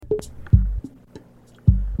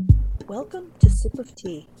Welcome to Sip of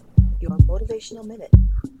Tea, your motivational minute,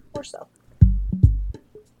 or so.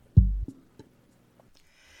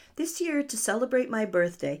 This year, to celebrate my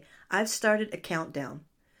birthday, I've started a countdown.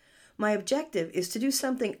 My objective is to do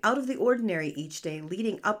something out of the ordinary each day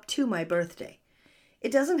leading up to my birthday.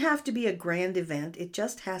 It doesn't have to be a grand event, it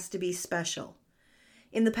just has to be special.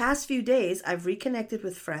 In the past few days, I've reconnected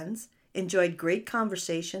with friends, enjoyed great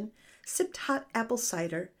conversation, sipped hot apple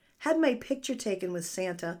cider, had my picture taken with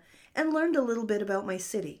Santa, and learned a little bit about my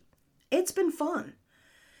city. It's been fun.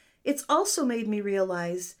 It's also made me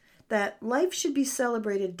realize that life should be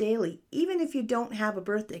celebrated daily, even if you don't have a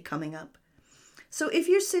birthday coming up. So if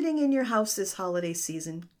you're sitting in your house this holiday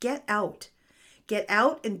season, get out. Get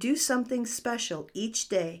out and do something special each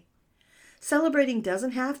day. Celebrating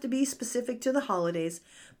doesn't have to be specific to the holidays,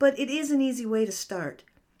 but it is an easy way to start.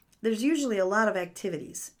 There's usually a lot of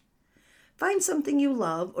activities. Find something you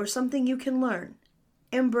love or something you can learn.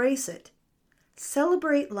 Embrace it.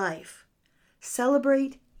 Celebrate life.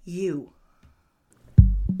 Celebrate you.